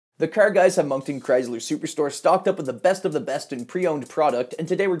The car guys have Moncton Chrysler Superstore stocked up with the best in pre-owned product, and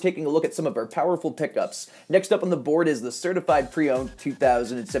today we're taking a look at some of our powerful pickups. Next up on the board is the certified pre-owned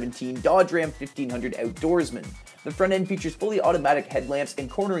 2017 Dodge Ram 1500 Outdoorsman. The front end features fully automatic headlamps and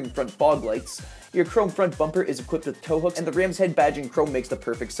cornering front fog lights. Your chrome front bumper is equipped with tow hooks, and the Ram's head badge in chrome makes the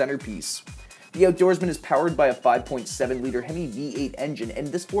perfect centerpiece. The Outdoorsman is powered by a 5.7-liter Hemi V8 engine, and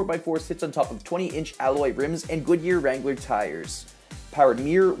this 4x4 sits on top of 20-inch alloy rims and Goodyear Wrangler tires. Powered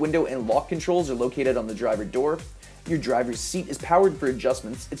mirror, window, and lock controls are located on the driver door. Your driver's seat is powered for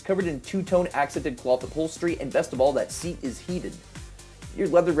adjustments. It's covered in two-tone accented cloth upholstery, and best of all, that seat is heated. Your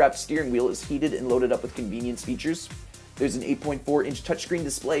leather-wrapped steering wheel is heated and loaded up with convenience features. There's an 8.4-inch touchscreen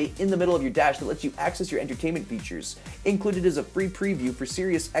display in the middle of your dash that lets you access your entertainment features. Included is a free preview for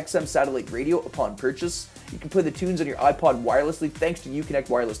Siriusxm satellite radio upon purchase. You can play the tunes on your iPod wirelessly thanks to Uconnect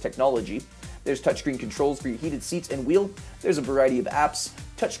wireless technology. There's touchscreen controls for your heated seats and wheel. There's a variety of apps,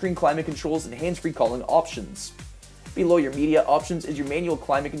 touchscreen climate controls, and hands-free calling options. Below your media options is your manual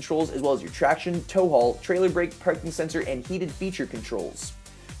climate controls, as well as your traction, tow haul, trailer brake, parking sensor, and heated feature controls.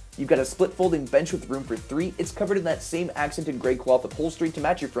 You've got a split folding bench with room for 3. It's covered in that same accented gray cloth upholstery to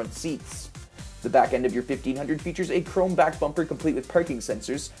match your front seats. The back end of your 1500 features a chrome back bumper complete with parking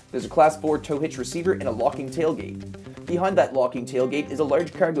sensors. There's a Class 4 tow hitch receiver and a locking tailgate. Behind that locking tailgate is a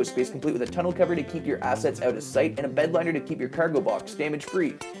large cargo space complete with a tunnel cover to keep your assets out of sight and a bed liner to keep your cargo box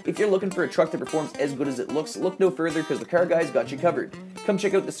damage-free. If you're looking for a truck that performs as good as it looks, look no further because the car guys got you covered. Come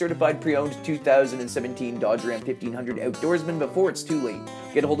check out the certified pre-owned 2017 Dodge Ram 1500 Outdoorsman before it's too late.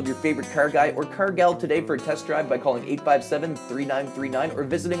 Get a hold of your favorite car guy or car gal today for a test drive by calling 857-3939 or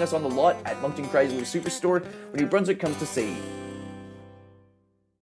visiting us on the lot at Moncton Chrysler Superstore when New Brunswick comes to save.